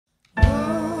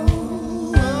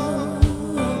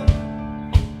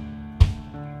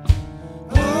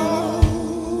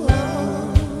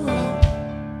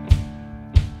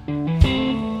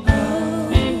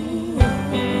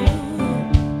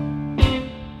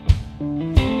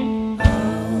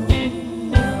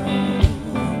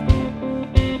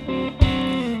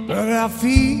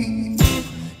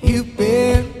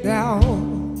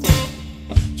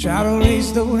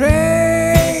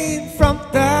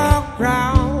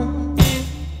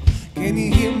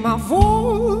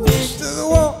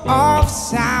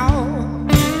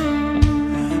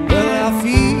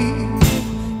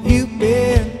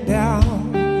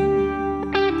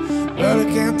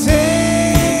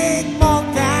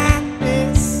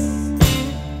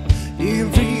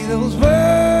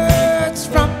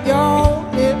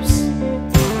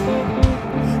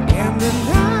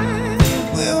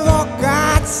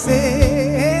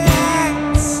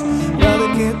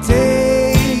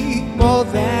more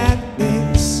than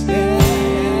this.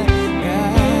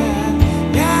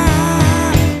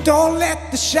 Don't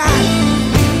let the shine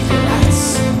leave the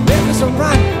lights. Rivers will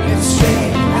run in a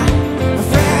straight line. A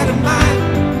friend of mine,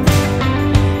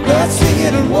 blood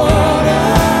singing in water.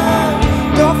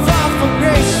 Don't fall from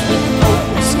grace with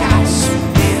open skies.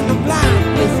 In the blind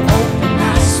with open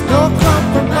eyes. No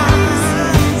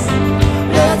compromise.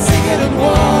 Blood singing in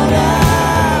water.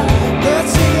 Blood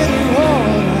singing in water.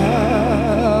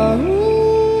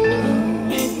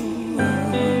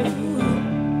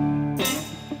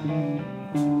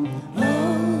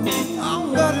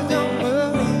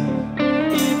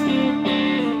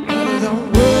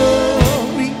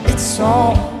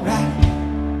 Alright,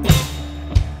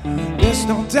 there's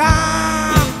no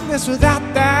darkness without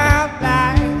that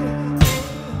light.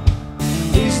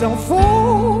 Please don't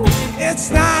fool,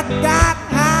 it's not that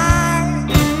high.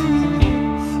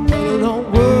 But don't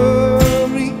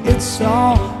worry, it's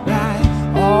alright,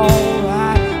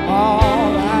 alright,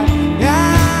 alright.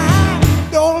 Yeah,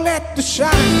 don't let the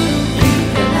shine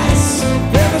leave the lights.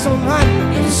 Rivers will run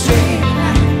in a straight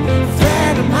line. A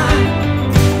friend of mine,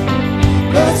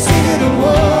 blood singing in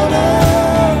water.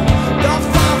 Don't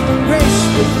fall from grace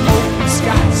with open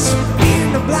skies. In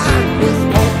the blind with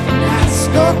open eyes.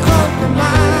 No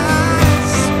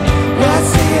compromise. Blood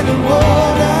singing in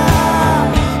water.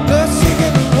 Blood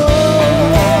singing in water.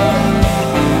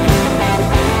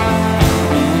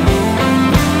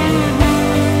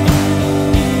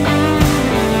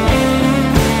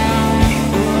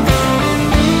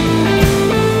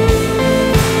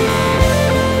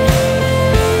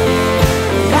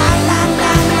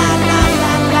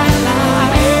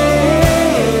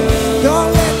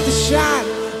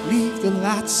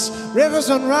 Rivers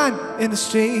don't run in a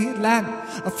straight line.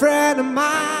 A friend of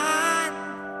mine,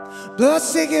 blood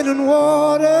singing in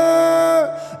water.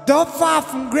 Don't fall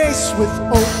from grace with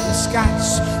open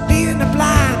skies. Leading the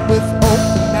blind with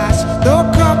open eyes. No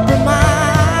compromise.